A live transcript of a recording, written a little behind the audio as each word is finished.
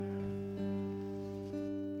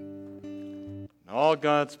All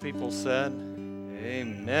God's people said,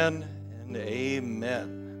 amen and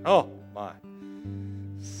amen. Oh, my.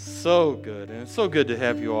 So good. And it's so good to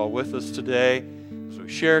have you all with us today as we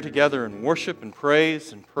share together in worship and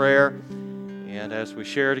praise and prayer, and as we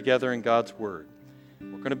share together in God's Word.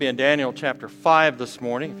 We're going to be in Daniel chapter 5 this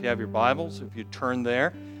morning. If you have your Bibles, if you turn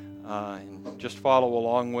there and just follow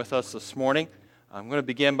along with us this morning. I'm going to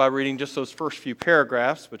begin by reading just those first few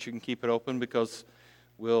paragraphs, but you can keep it open because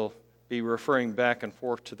we'll be referring back and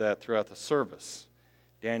forth to that throughout the service.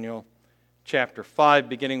 Daniel chapter 5,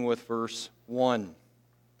 beginning with verse 1.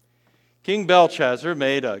 King Belshazzar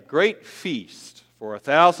made a great feast for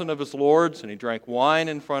 1,000 of his lords, and he drank wine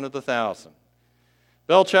in front of the 1,000.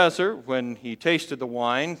 Belshazzar, when he tasted the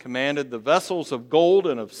wine, commanded the vessels of gold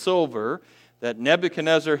and of silver that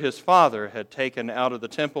Nebuchadnezzar his father had taken out of the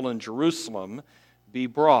temple in Jerusalem be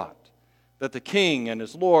brought, that the king and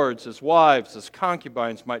his lords, his wives, his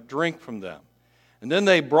concubines might drink from them. And then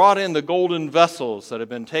they brought in the golden vessels that had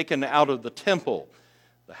been taken out of the temple,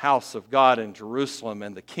 the house of God in Jerusalem,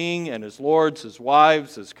 and the king and his lords, his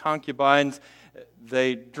wives, his concubines,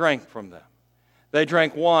 they drank from them. They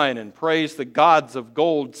drank wine and praised the gods of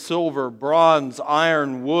gold, silver, bronze,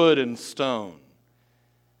 iron, wood, and stone.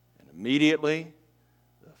 And immediately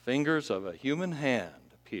the fingers of a human hand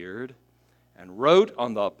appeared and wrote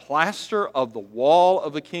on the plaster of the wall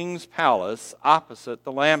of the king's palace opposite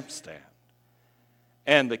the lampstand.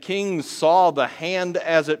 And the king saw the hand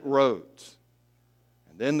as it wrote.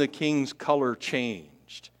 And then the king's color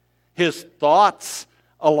changed. His thoughts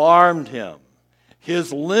alarmed him.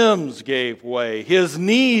 His limbs gave way. His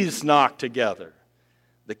knees knocked together.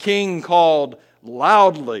 The king called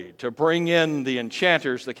loudly to bring in the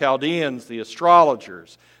enchanters, the Chaldeans, the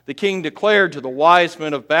astrologers. The king declared to the wise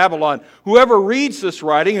men of Babylon, "Whoever reads this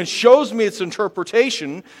writing and shows me its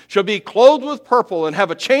interpretation shall be clothed with purple and have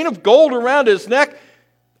a chain of gold around his neck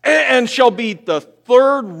and shall be the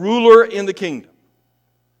third ruler in the kingdom."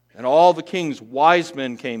 And all the king's wise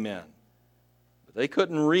men came in, but they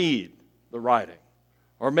couldn't read the writing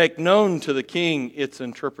or make known to the king its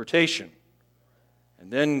interpretation. And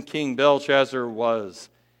then King Belshazzar was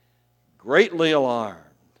greatly alarmed,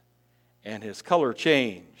 and his color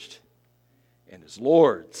changed, and his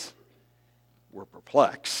lords were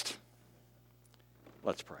perplexed.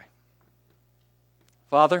 Let's pray.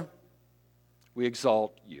 Father, we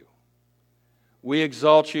exalt you. We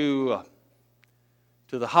exalt you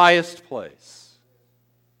to the highest place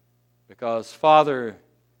because, Father,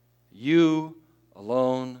 you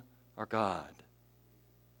alone are God.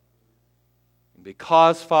 And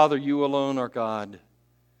because, Father, you alone are God,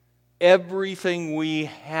 everything we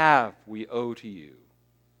have we owe to you.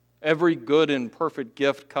 Every good and perfect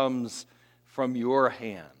gift comes from your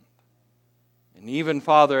hand. And even,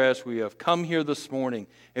 Father, as we have come here this morning,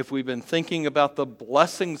 if we've been thinking about the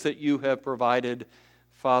blessings that you have provided,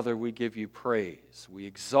 Father, we give you praise. We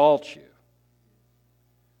exalt you.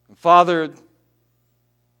 And Father,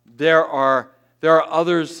 there are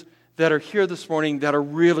others that are here this morning that are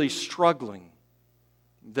really struggling,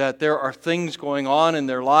 that there are things going on in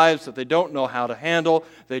their lives that they don't know how to handle,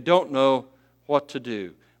 they don't know what to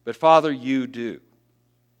do. But Father, you do.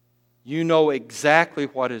 You know exactly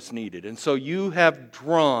what is needed. And so you have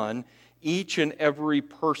drawn each and every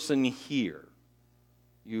person here.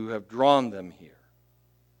 You have drawn them here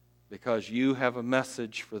because you have a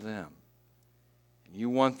message for them. And you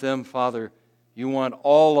want them, Father, you want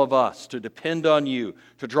all of us to depend on you,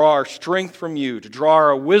 to draw our strength from you, to draw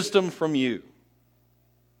our wisdom from you.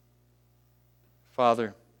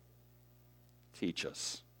 Father, teach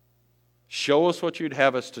us. Show us what you'd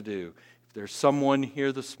have us to do. If there's someone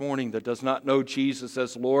here this morning that does not know Jesus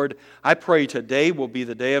as Lord, I pray today will be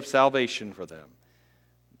the day of salvation for them,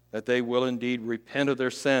 that they will indeed repent of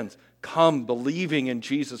their sins, come believing in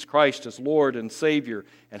Jesus Christ as Lord and Savior,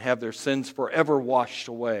 and have their sins forever washed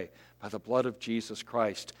away by the blood of Jesus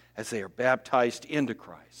Christ as they are baptized into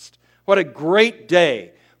Christ. What a great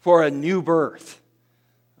day for a new birth.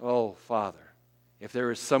 Oh, Father, if there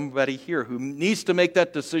is somebody here who needs to make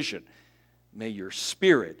that decision, may your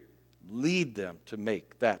Spirit lead them to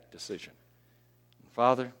make that decision. And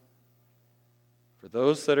Father, for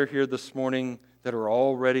those that are here this morning that are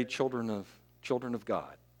already children of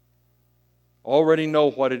God, already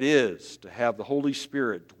know what it is to have the Holy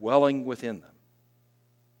Spirit dwelling within them,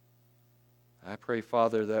 I pray,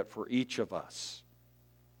 Father, that for each of us,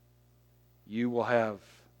 you will have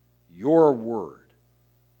your word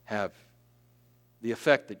have the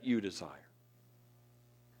effect that you desire.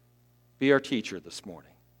 Be our teacher this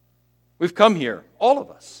morning. We've come here, all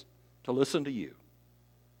of us, to listen to you.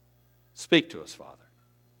 Speak to us, Father.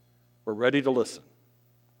 We're ready to listen.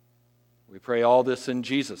 We pray all this in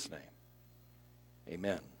Jesus' name.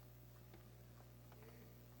 Amen.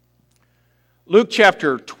 Luke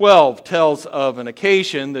chapter 12 tells of an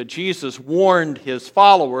occasion that Jesus warned his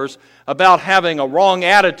followers about having a wrong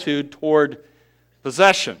attitude toward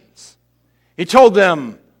possessions. He told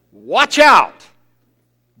them, "Watch out!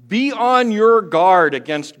 Be on your guard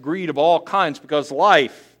against greed of all kinds, because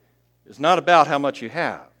life is not about how much you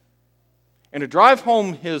have." And to drive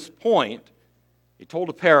home his point, he told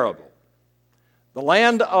a parable. The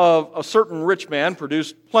land of a certain rich man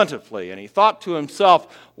produced plentifully, and he thought to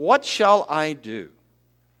himself, "What shall I do?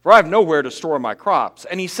 For I have nowhere to store my crops."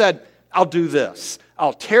 And he said, "I'll do this.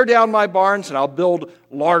 I'll tear down my barns and I'll build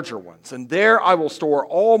larger ones. And there I will store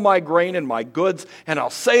all my grain and my goods. And I'll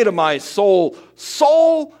say to my soul,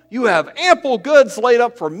 'Soul, you have ample goods laid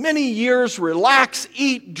up for many years. Relax,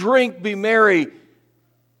 eat, drink, be merry.'"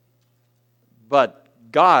 But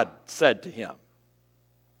God said to him,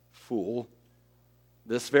 "Fool,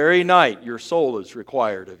 this very night your soul is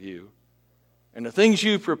required of you. And the things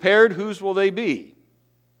you've prepared, whose will they be?"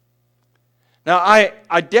 Now,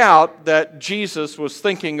 I doubt that Jesus was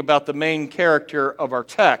thinking about the main character of our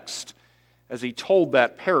text as he told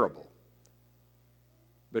that parable.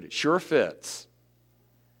 But it sure fits.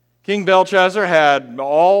 King Belshazzar had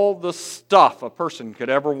all the stuff a person could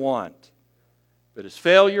ever want. But his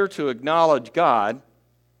failure to acknowledge God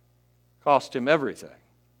cost him everything.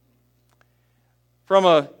 From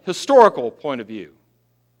a historical point of view,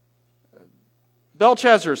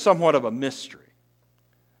 Belshazzar is somewhat of a mystery.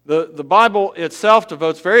 The Bible itself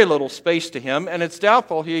devotes very little space to him, and it's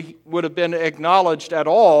doubtful he would have been acknowledged at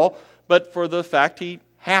all, but for the fact he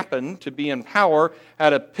happened to be in power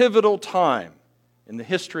at a pivotal time in the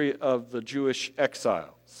history of the Jewish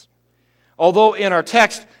exiles. Although in our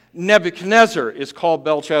text, Nebuchadnezzar is called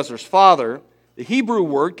Belshazzar's father, the Hebrew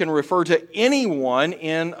word can refer to anyone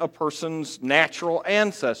in a person's natural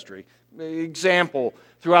ancestry. Example,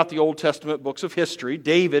 throughout the Old Testament books of history,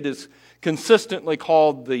 David is consistently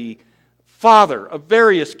called the father of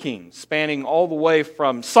various kings, spanning all the way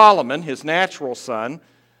from Solomon, his natural son,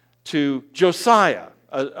 to Josiah,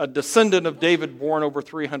 a descendant of David born over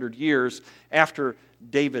 300 years after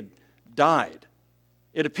David died.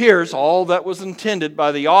 It appears all that was intended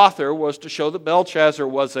by the author was to show that Belshazzar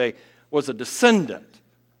was a descendant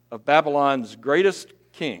of Babylon's greatest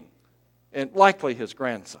king, and likely his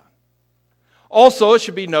grandson. Also, it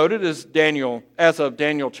should be noted, as of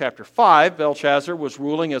Daniel chapter 5, Belshazzar was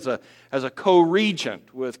ruling as a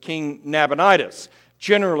co-regent with King Nabonidus,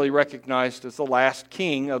 generally recognized as the last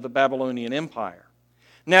king of the Babylonian Empire.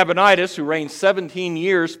 Nabonidus, who reigned 17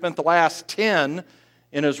 years, spent the last 10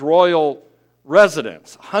 in his royal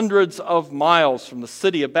residence, hundreds of miles from the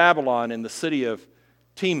city of Babylon in the city of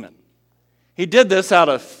Teman. He did this out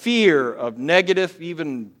of fear of negative,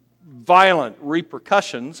 even violent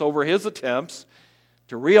repercussions over his attempts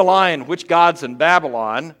to realign which gods in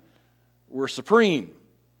Babylon were supreme.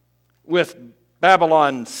 With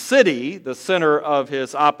Babylon City, the center of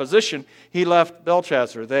his opposition, he left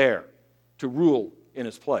Belshazzar there to rule in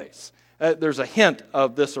his place. There's a hint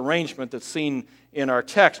of this arrangement that's seen in our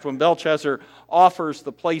text when Belshazzar offers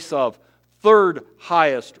the place of third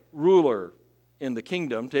highest ruler in the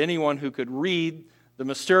kingdom to anyone who could read the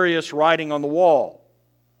mysterious writing on the wall.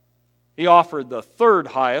 He offered the third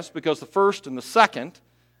highest because the first and the second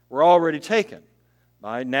were already taken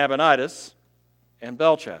by Nabonidus and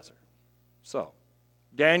Belshazzar. So,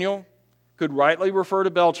 Daniel could rightly refer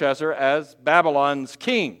to Belshazzar as Babylon's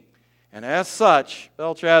king. And as such,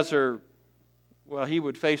 Belshazzar, he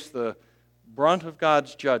would face the brunt of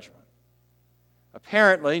God's judgment.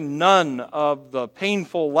 Apparently, none of the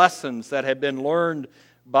painful lessons that had been learned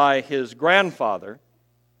by his grandfather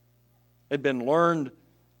had been learned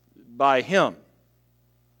by him.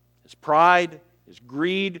 His pride, his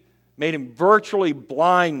greed made him virtually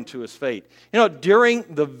blind to his fate. During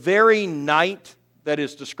the very night that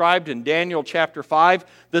is described in Daniel chapter 5,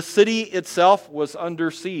 the city itself was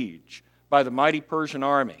under siege by the mighty Persian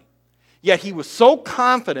army. Yet he was so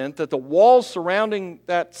confident that the walls surrounding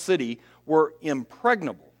that city were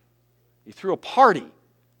impregnable. He threw a party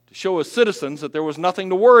to show his citizens that there was nothing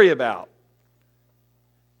to worry about.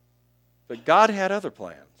 But God had other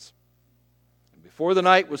plans. And before the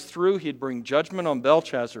night was through, he'd bring judgment on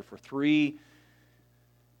Belshazzar for 3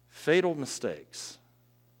 fatal mistakes.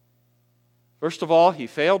 First of all, he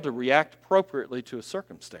failed to react appropriately to his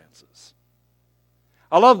circumstances.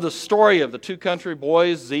 I love the story of the 2 country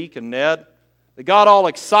boys, Zeke and Ned. They got all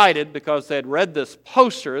excited because they had read this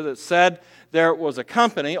poster that said there was a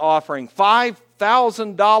company offering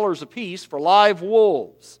 $5,000 apiece for live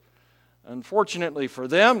wolves. Unfortunately for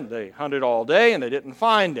them, they hunted all day and they didn't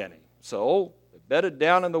find any. So they bedded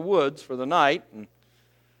down in the woods for the night, and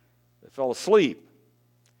they fell asleep.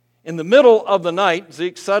 In the middle of the night,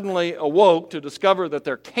 Zeke suddenly awoke to discover that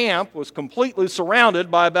their camp was completely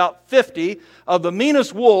surrounded by about 50 of the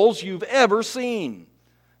meanest wolves you've ever seen.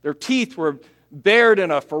 Their teeth were bared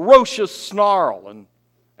in a ferocious snarl, and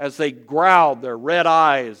as they growled, their red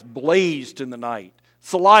eyes blazed in the night.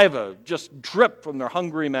 Saliva just dripped from their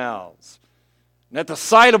hungry mouths. And at the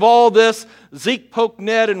sight of all this, Zeke poked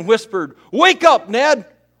Ned and whispered, "Wake up, Ned!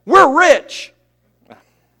 We're rich!"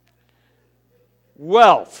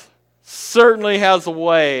 Wealth certainly has a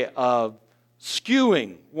way of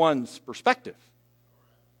skewing one's perspective.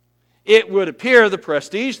 It would appear the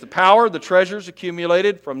prestige, the power, the treasures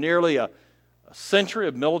accumulated from nearly a century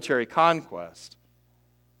of military conquest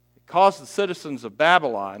caused the citizens of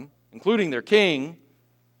Babylon, including their king,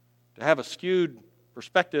 to have a skewed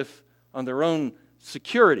perspective on their own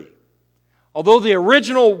security. Although the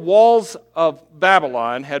original walls of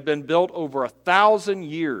Babylon had been built over 1,000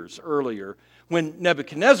 years earlier, when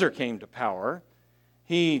Nebuchadnezzar came to power,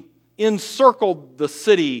 he encircled the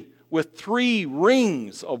city with 3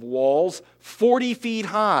 rings of walls 40 feet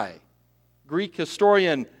high. Greek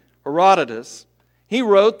historian Herodotus, he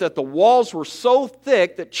wrote that the walls were so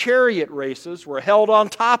thick that chariot races were held on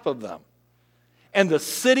top of them. And the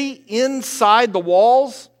city inside the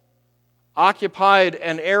walls occupied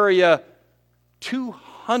an area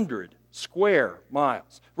 200 square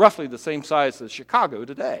miles, roughly the same size as Chicago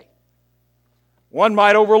today. One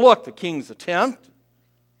might overlook the king's attempt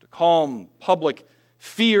to calm public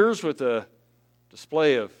fears with a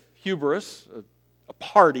display of hubris, a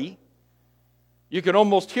party. You can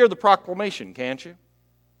almost hear the proclamation, can't you?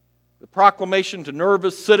 The proclamation to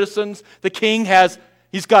nervous citizens. The king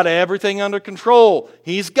he's got everything under control.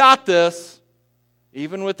 He's got this.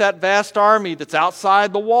 Even with that vast army that's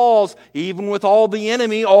outside the walls, even with all the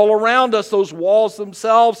enemy all around us, those walls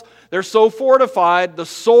themselves, they're so fortified. The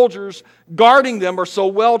soldiers guarding them are so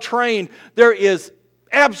well trained. There is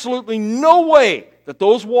absolutely no way that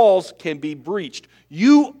those walls can be breached.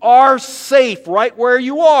 You are safe right where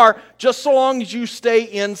you are, just so long as you stay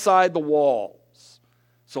inside the walls.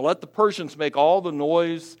 So let the Persians make all the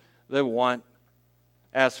noise they want.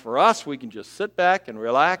 As for us, we can just sit back and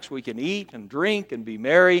relax. We can eat and drink and be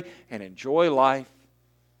merry and enjoy life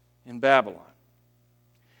in Babylon.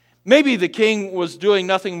 Maybe the king was doing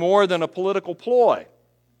nothing more than a political ploy.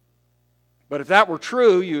 But if that were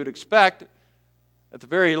true, you would expect, at the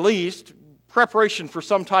very least, preparation for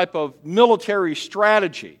some type of military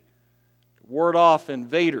strategy to ward off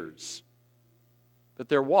invaders. But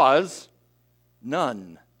there was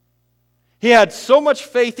none. He had so much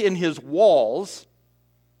faith in his walls,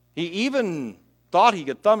 he even thought he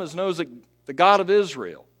could thumb his nose at the God of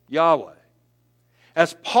Israel, Yahweh.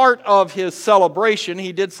 As part of his celebration,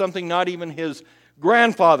 he did something not even his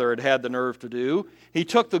grandfather had had the nerve to do. He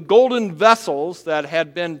took the golden vessels that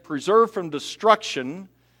had been preserved from destruction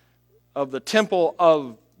of the temple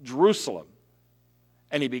of Jerusalem,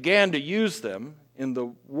 and he began to use them in the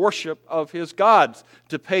worship of his gods,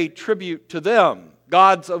 to pay tribute to them.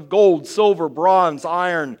 Gods of gold, silver, bronze,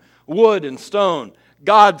 iron, wood, and stone.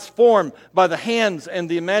 Gods formed by the hands and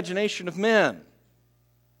the imagination of men.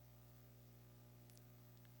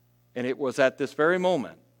 And it was at this very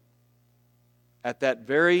moment, at that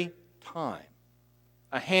very time,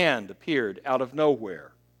 a hand appeared out of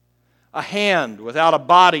nowhere. A hand without a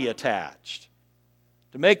body attached.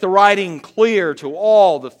 To make the writing clear to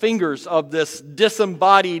all, the fingers of this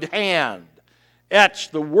disembodied hand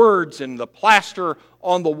etched the words in the plaster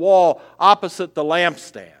on the wall opposite the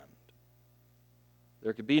lampstand.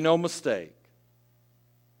 There could be no mistake.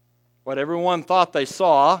 What everyone thought they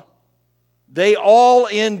saw, they all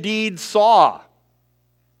indeed saw.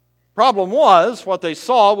 Problem was, what they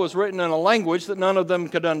saw was written in a language that none of them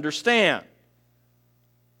could understand.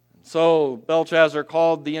 So Belshazzar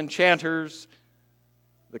called the enchanters,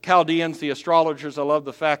 the Chaldeans, the astrologers. I love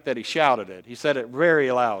the fact that he shouted it. He said it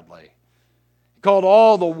very loudly. He called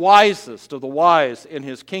all the wisest of the wise in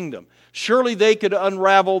his kingdom. Surely they could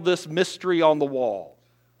unravel this mystery on the wall.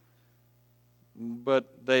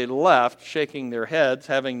 But they left, shaking their heads,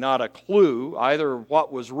 having not a clue either of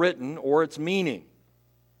what was written or its meaning.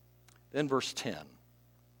 Then verse 10.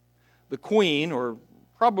 The queen, or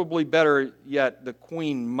probably better yet, the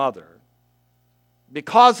queen mother,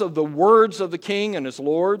 because of the words of the king and his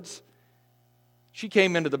lords, she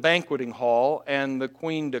came into the banqueting hall, and the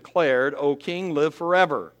queen declared, "O king, live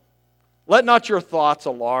forever. Let not your thoughts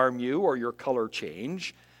alarm you or your color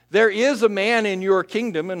change. There is a man in your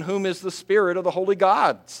kingdom in whom is the spirit of the holy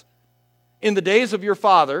gods. In the days of your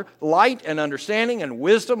father, light and understanding and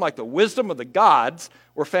wisdom, like the wisdom of the gods,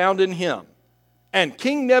 were found in him. And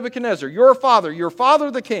King Nebuchadnezzar, your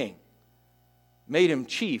father the king, made him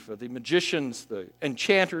chief of the magicians, the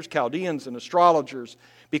enchanters, Chaldeans, and astrologers,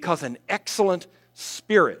 because an excellent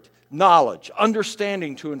spirit, knowledge,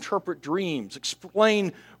 understanding to interpret dreams,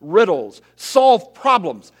 explain riddles, solve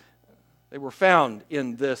problems, they were found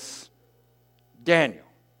in this Daniel,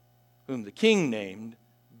 whom the king named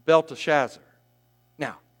Belteshazzar.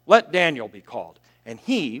 Now, let Daniel be called, and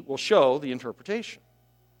he will show the interpretation.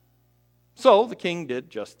 So the king did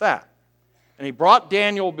just that, and he brought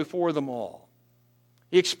Daniel before them all.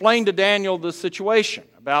 He explained to Daniel the situation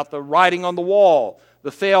about the writing on the wall,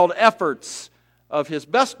 the failed efforts of his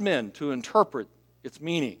best men to interpret its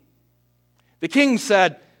meaning. The king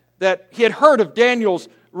said that he had heard of Daniel's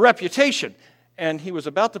reputation, and he was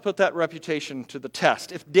about to put that reputation to the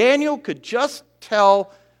test. If Daniel could just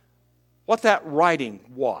tell what that writing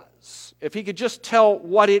was, if he could just tell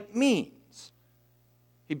what it means,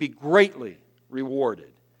 he'd be greatly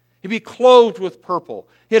rewarded. He'd be clothed with purple.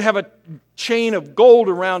 He'd have a chain of gold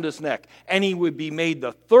around his neck, and he would be made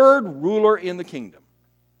the third ruler in the kingdom.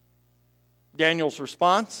 Daniel's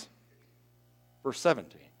response, verse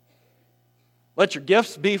 17. Let your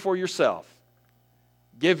gifts be for yourself.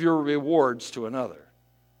 Give your rewards to another.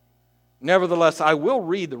 Nevertheless, I will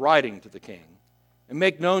read the writing to the king and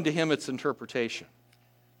make known to him its interpretation.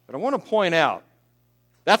 But I want to point out,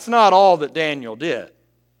 that's not all that Daniel did.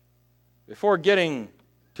 Before getting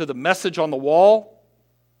to the message on the wall,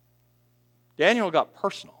 Daniel got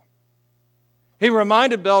personal. He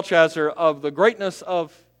reminded Belshazzar of the greatness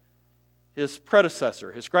of his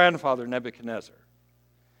predecessor, his grandfather Nebuchadnezzar.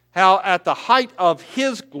 How at the height of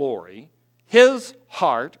his glory, his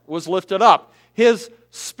heart was lifted up, his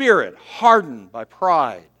spirit hardened by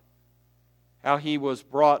pride. How he was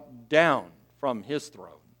brought down from his throne.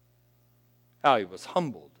 How he was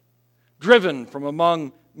humbled, driven from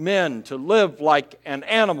among men to live like an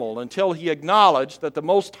animal until he acknowledged that the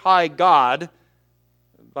Most High God,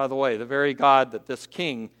 by the way, the very God that this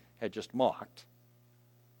king had just mocked,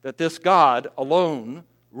 that this God alone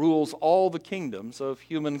rules all the kingdoms of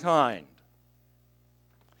humankind.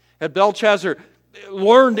 Had Belshazzar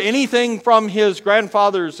learned anything from his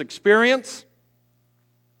grandfather's experience?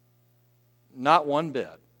 Not one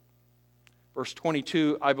bit. Verse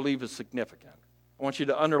 22, I believe, is significant. I want you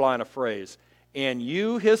to underline a phrase. And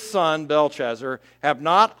you, his son, Belshazzar, have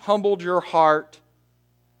not humbled your heart,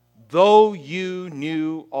 though you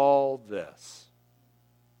knew all this.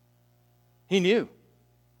 He knew.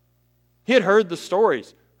 He had heard the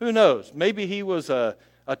stories. Who knows? Maybe he was a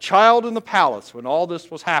child in the palace when all this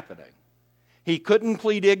was happening. He couldn't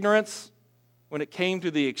plead ignorance when it came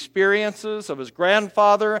to the experiences of his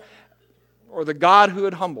grandfather or the God who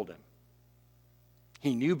had humbled him.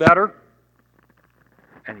 He knew better,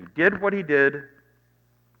 and he did what he did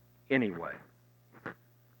anyway.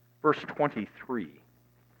 Verse 23.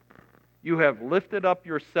 You have lifted up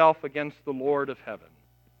yourself against the Lord of heaven,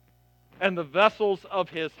 and the vessels of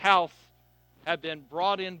his house have been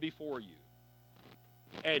brought in before you.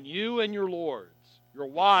 And you and your lords, your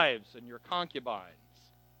wives and your concubines,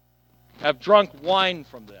 have drunk wine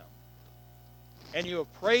from them. And you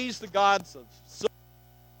have praised the gods of silver,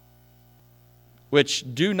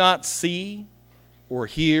 which do not see or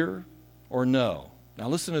hear or know. Now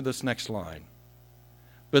listen to this next line.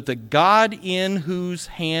 But the God in whose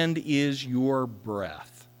hand is your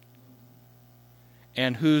breath,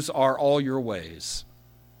 and whose are all your ways,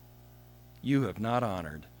 you have not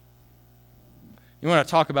honored. You want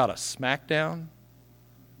to talk about a smackdown?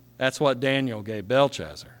 That's what Daniel gave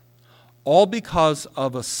Belshazzar. All because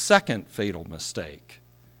of a second fatal mistake.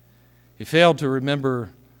 He failed to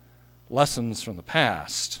remember lessons from the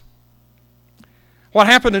past. What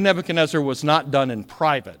happened to Nebuchadnezzar was not done in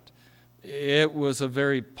private. It was a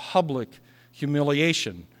very public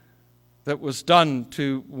humiliation that was done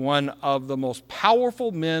to one of the most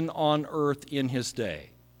powerful men on earth in his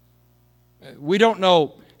day. We don't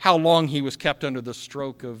know how long he was kept under the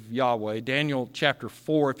stroke of Yahweh. Daniel chapter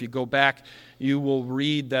 4, if you go back, you will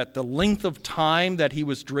read that the length of time that he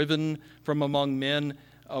was driven from among men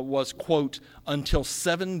was, quote, until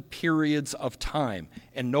 7 periods of time.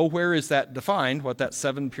 And nowhere is that defined, what that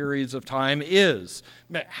 7 periods of time is.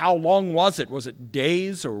 How long was it? Was it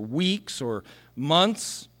days or weeks or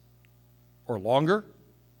months or longer?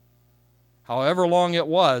 However long it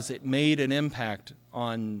was, it made an impact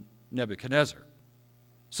on Nebuchadnezzar.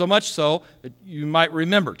 So much so that you might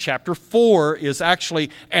remember, chapter 4 is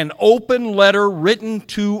actually an open letter written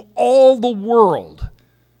to all the world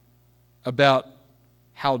about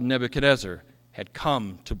how Nebuchadnezzar had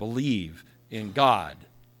come to believe in God.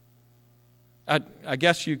 I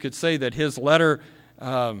guess you could say that his letter,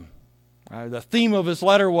 the theme of his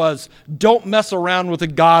letter was, don't mess around with the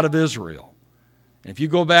God of Israel. And if you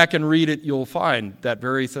go back and read it, you'll find that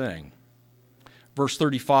very thing. Verse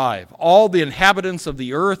 35, all the inhabitants of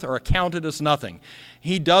the earth are accounted as nothing.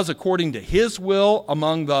 He does according to his will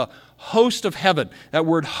among the host of heaven. That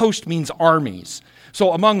word host means armies.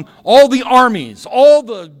 So among all the armies, all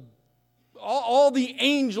the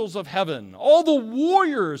angels of heaven, all the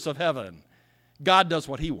warriors of heaven, God does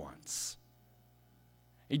what he wants.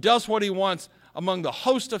 He does what he wants among the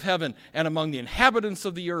host of heaven and among the inhabitants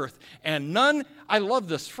of the earth. And none, I love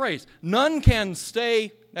this phrase, none can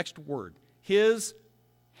stay, next word, his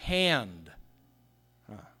hand.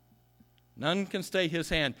 None can stay his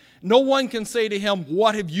hand. No one can say to him,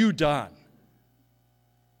 what have you done?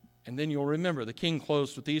 And then you'll remember, the king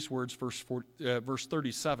closed with these words, verse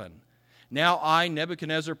 37. Now I,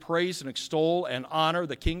 Nebuchadnezzar, praise and extol and honor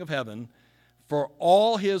the King of heaven, for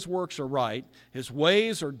all his works are right, his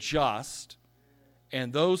ways are just,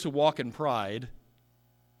 and those who walk in pride,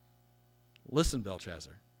 listen,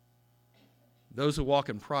 Belshazzar, those who walk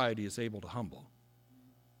in pride he is able to humble.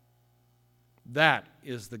 That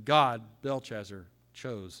is the God Belshazzar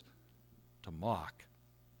chose to mock.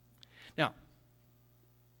 Now,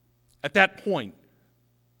 at that point,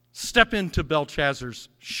 step into Belshazzar's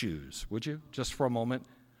shoes, would you, just for a moment?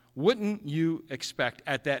 Wouldn't you expect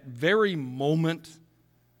at that very moment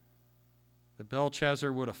that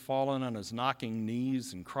Belshazzar would have fallen on his knocking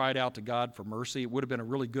knees and cried out to God for mercy? It would have been a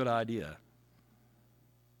really good idea.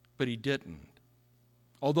 But he didn't.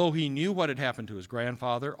 Although he knew what had happened to his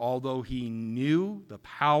grandfather, although he knew the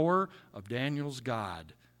power of Daniel's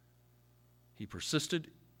God, he persisted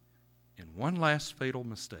in one last fatal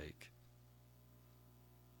mistake.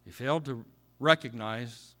 He failed to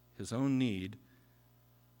recognize his own need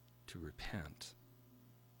to repent.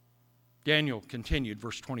 Daniel continued,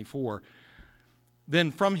 verse 24,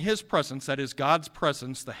 then from his presence, that is God's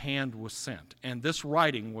presence, the hand was sent, and this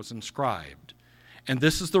writing was inscribed. And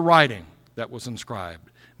this is the writing that was inscribed.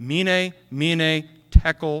 Mene, Mene,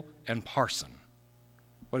 Tekel, and Parsin.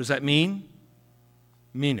 What does that mean?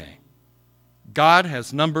 Mene. God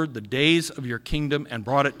has numbered the days of your kingdom and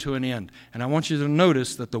brought it to an end. And I want you to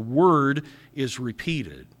notice that the word is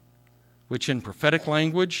repeated, which in prophetic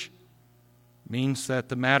language means that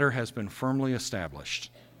the matter has been firmly established.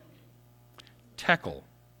 Tekel.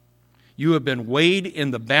 You have been weighed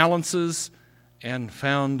in the balances and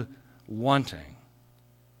found wanting.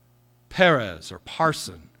 Perez or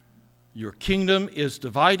Parsin. Your kingdom is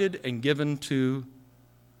divided and given to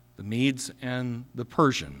the Medes and the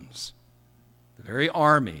Persians, the very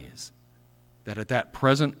armies that at that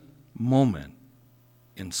present moment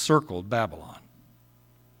encircled Babylon.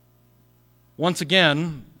 Once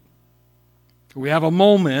again, we have a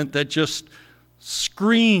moment that just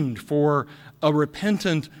screamed for a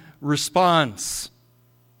repentant response.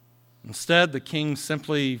 Instead, the king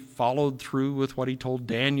simply followed through with what he told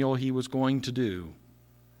Daniel he was going to do.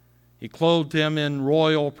 He clothed him in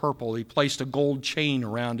royal purple. He placed a gold chain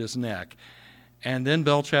around his neck. And then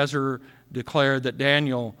Belshazzar declared that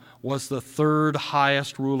Daniel was the third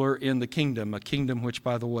highest ruler in the kingdom, a kingdom which,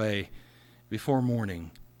 by the way, before morning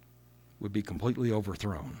would be completely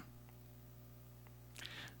overthrown.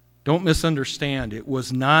 Don't misunderstand. It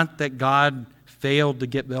was not that God failed to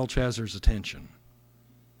get Belshazzar's attention.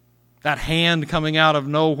 That hand coming out of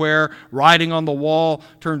nowhere, riding on the wall,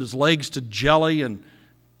 turned his legs to jelly and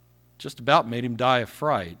just about made him die of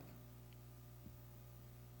fright.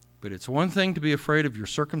 But it's one thing to be afraid of your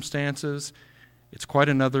circumstances. It's quite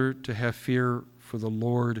another to have fear for the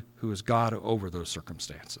Lord who is God over those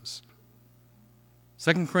circumstances.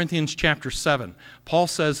 2 Corinthians chapter 7, Paul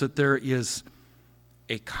says that there is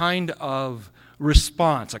a kind of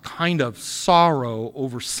response, a kind of sorrow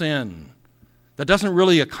over sin that doesn't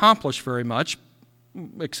really accomplish very much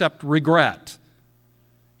except regret.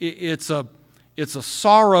 It's a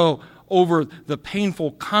sorrow over the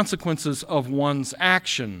painful consequences of one's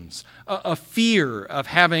actions, a fear of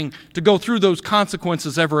having to go through those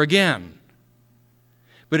consequences ever again.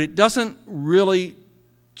 But it doesn't really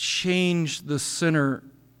change the sinner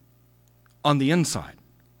on the inside.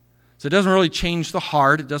 So it doesn't really change the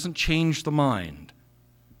heart, it doesn't change the mind.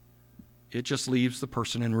 It just leaves the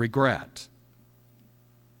person in regret.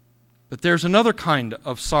 But there's another kind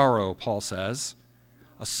of sorrow, Paul says,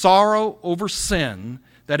 a sorrow over sin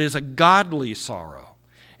that is a godly sorrow.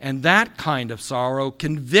 And that kind of sorrow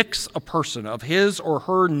convicts a person of his or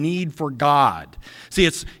her need for God. See,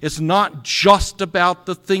 it's not just about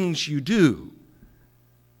the things you do.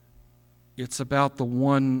 It's about the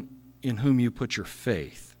one in whom you put your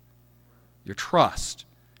faith. your trust,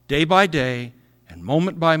 day by day and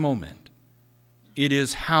moment by moment. It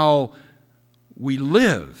is how we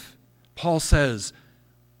live. Paul says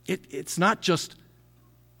it's not just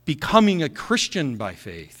becoming a Christian by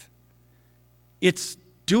faith. It's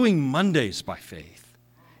doing Mondays by faith.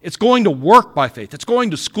 It's going to work by faith. It's going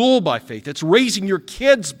to school by faith. It's raising your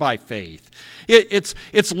kids by faith.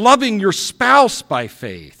 It's loving your spouse by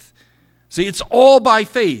faith. See, it's all by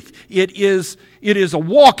faith. It is a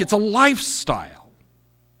walk. It's a lifestyle.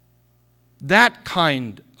 That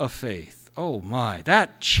kind of faith, oh my,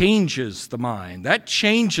 that changes the mind. That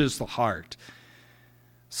changes the heart.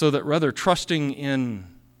 So that rather trusting in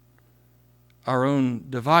our own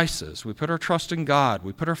devices, we put our trust in God.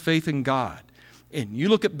 We put our faith in God. And you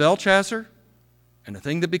look at Belshazzar, and the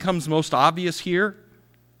thing that becomes most obvious here,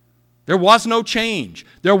 there was no change.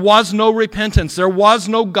 There was no repentance. There was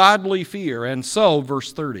no godly fear. And so,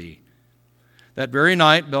 verse 30, that very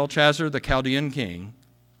night, Belshazzar, the Chaldean king,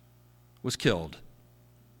 was killed.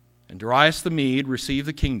 And Darius the Mede received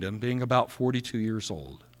the kingdom, being about 42 years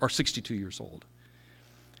old, or 62 years old.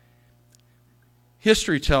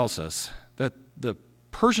 History tells us that the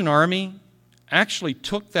Persian army actually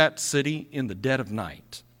took that city in the dead of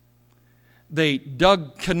night. They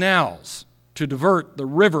dug canals to divert the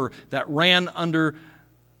river that ran under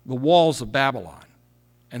the walls of Babylon.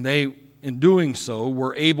 And they, in doing so,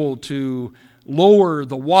 were able to lower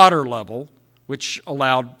the water level, which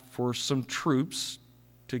allowed for some troops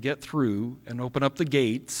to get through and open up the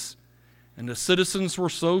gates. And the citizens were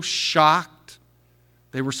so shocked,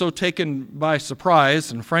 they were so taken by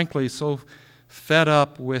surprise, and frankly, so fed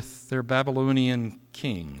up with their Babylonian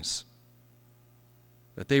kings,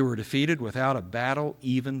 that they were defeated without a battle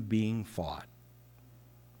even being fought.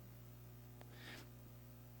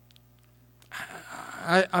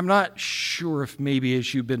 I'm not sure if maybe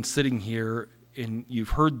as you've been sitting here and you've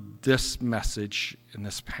heard this message in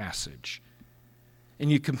this passage, and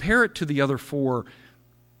you compare it to the other four,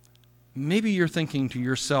 maybe you're thinking to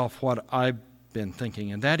yourself what I've been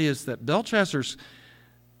thinking, and that is that Belshazzar's,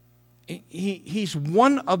 he's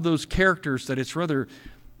one of those characters that it's rather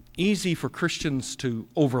easy for Christians to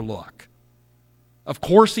overlook. Of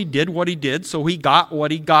course he did what he did, so he got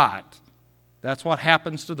what he got. That's what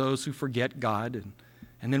happens to those who forget God,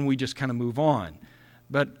 and then we just kind of move on.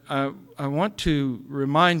 But I want to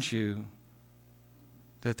remind you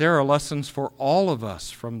that there are lessons for all of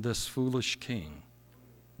us from this foolish king.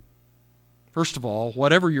 First of all,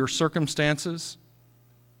 whatever your circumstances,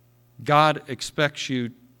 God expects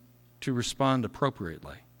you to respond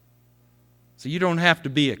appropriately. So you don't have to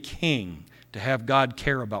be a king to have God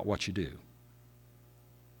care about what you do.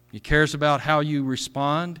 He cares about how you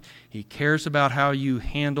respond. He cares about how you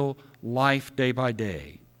handle life day by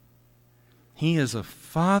day. He is a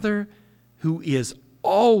Father who is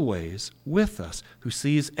always with us, who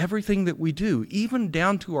sees everything that we do, even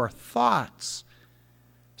down to our thoughts.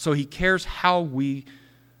 So he cares how we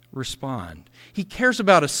respond. He cares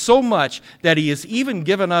about us so much that he has even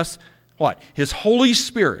given us, what? His Holy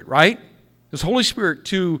Spirit, right? His Holy Spirit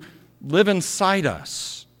to live inside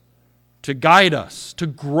us, to guide us, to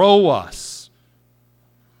grow us,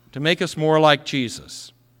 to make us more like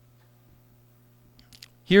Jesus.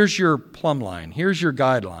 Here's your plumb line. Here's your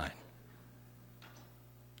guideline.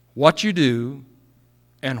 What you do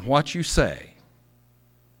and what you say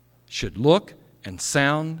should look and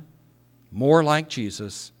sound more like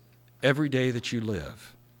Jesus every day that you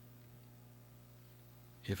live.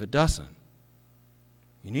 If it doesn't,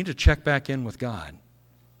 you need to check back in with God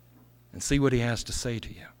and see what he has to say to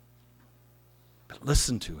you. But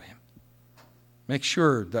listen to him. Make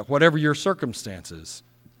sure that whatever your circumstances,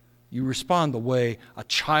 you respond the way a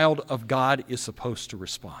child of God is supposed to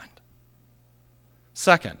respond.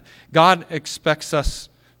 Second, God expects us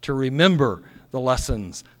to remember the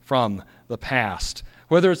lessons from the past.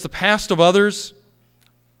 Whether it's the past of others,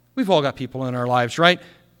 we've all got people in our lives, right?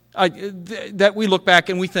 That we look back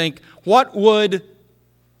and we think, what would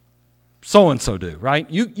so-and-so do, right?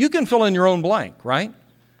 You can fill in your own blank, right?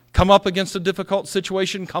 Come up against a difficult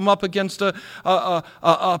situation, come up against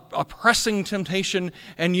a pressing temptation,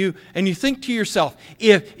 and you think to yourself,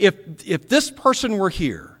 if this person were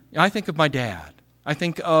here, I think of my dad, I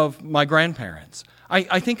think of my grandparents,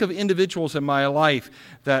 I think of individuals in my life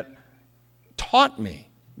that taught me,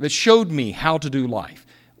 that showed me how to do life.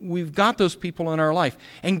 We've got those people in our life,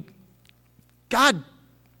 and God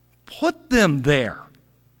put them there.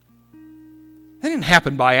 That didn't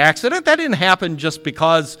happen by accident. That didn't happen just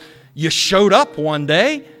because you showed up one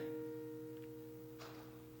day.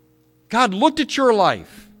 God looked at your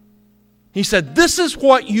life. He said, this is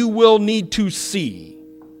what you will need to see.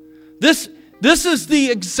 This This is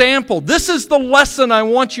the example. This is the lesson I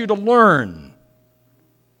want you to learn.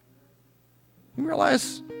 You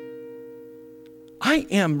realize I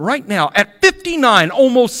am right now at 59,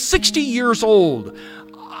 almost 60 years old.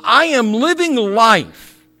 I am living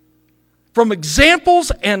life from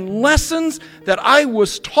examples and lessons that I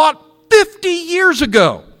was taught 50 years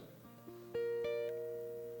ago.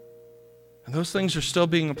 And those things are still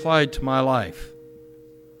being applied to my life.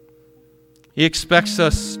 He expects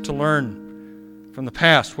us to learn from the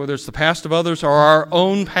past, whether it's the past of others or our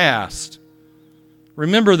own past.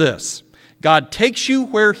 Remember this: God takes you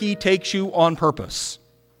where He takes you on purpose.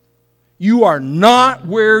 You are not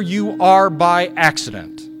where you are by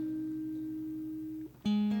accident.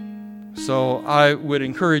 So I would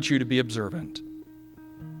encourage you to be observant.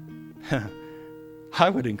 I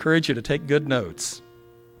would encourage you to take good notes.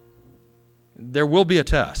 There will be a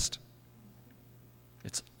test.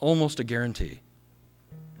 It's almost a guarantee.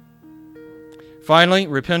 Finally,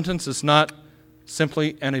 repentance is not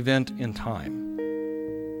simply an event in time.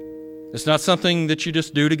 It's not something that you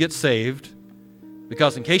just do to get saved.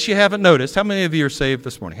 Because in case you haven't noticed, how many of you are saved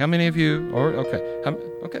this morning? How many of you are? Okay.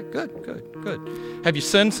 Okay, good. Have you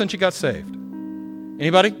sinned since you got saved?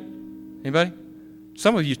 Anybody?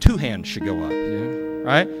 Some of you, 2 hands should go up.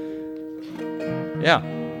 Right? Yeah.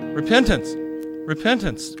 Repentance.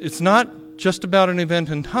 It's not just about an event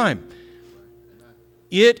in time.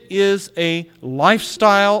 It is a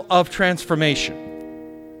lifestyle of transformation.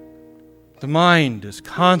 The mind is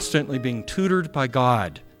constantly being tutored by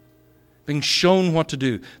God, being shown what to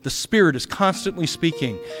do. The Spirit is constantly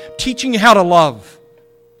speaking, teaching you how to love.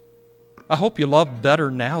 I hope you love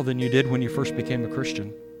better now than you did when you first became a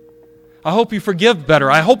Christian. I hope you forgive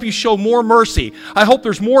better. I hope you show more mercy. I hope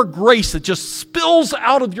there's more grace that just spills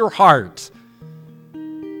out of your heart.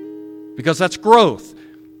 Because that's growth.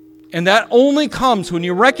 And that only comes when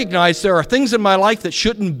you recognize there are things in my life that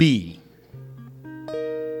shouldn't be.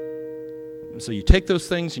 And so you take those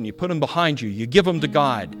things and you put them behind you. You give them to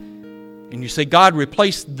God. And you say, God,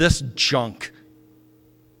 replace this junk.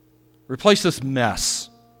 Replace this mess.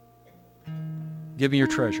 Give me your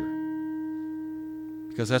treasure.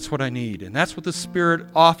 Because that's what I need. And that's what the Spirit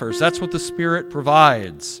offers. That's what the Spirit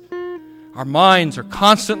provides. Our minds are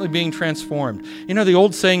constantly being transformed. You know, the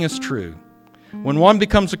old saying is true. When one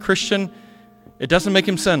becomes a Christian, it doesn't make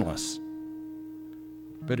him sinless.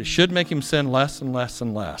 But it should make him sin less and less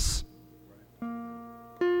and less.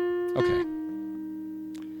 Okay.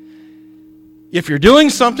 If you're doing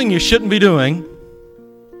something you shouldn't be doing,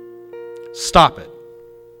 stop it.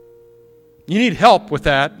 You need help with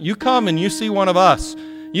that. You come and you see one of us.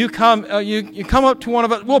 You come up to one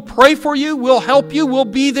of us. We'll pray for you. We'll help you. We'll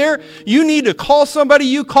be there. You need to call somebody.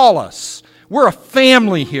 You call us. We're a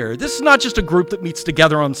family here. This is not just a group that meets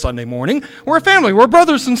together on Sunday morning. We're a family. We're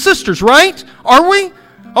brothers and sisters, right? Are we?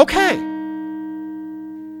 Okay.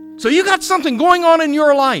 So you got something going on in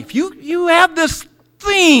your life. You have this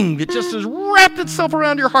thing that just has wrapped itself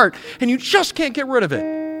around your heart, and you just can't get rid of it.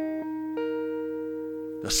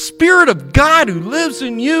 The Spirit of God who lives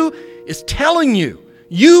in you is telling you,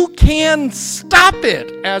 you can stop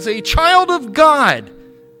it as a child of God.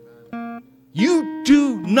 You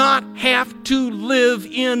do not have to live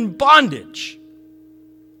in bondage.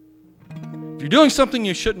 If you're doing something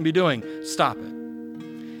you shouldn't be doing, stop it.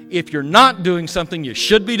 If you're not doing something you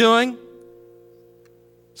should be doing,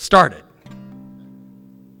 start it.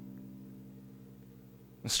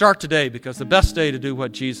 And start today, because the best day to do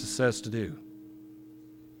what Jesus says to do,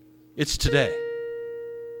 it's today.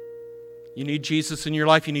 You need Jesus in your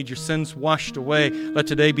life. You need your sins washed away. Let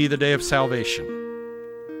today be the day of salvation.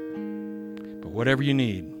 But whatever you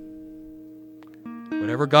need,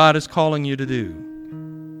 whatever God is calling you to do,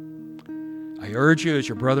 I urge you as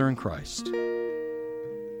your brother in Christ,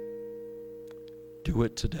 do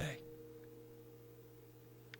it today.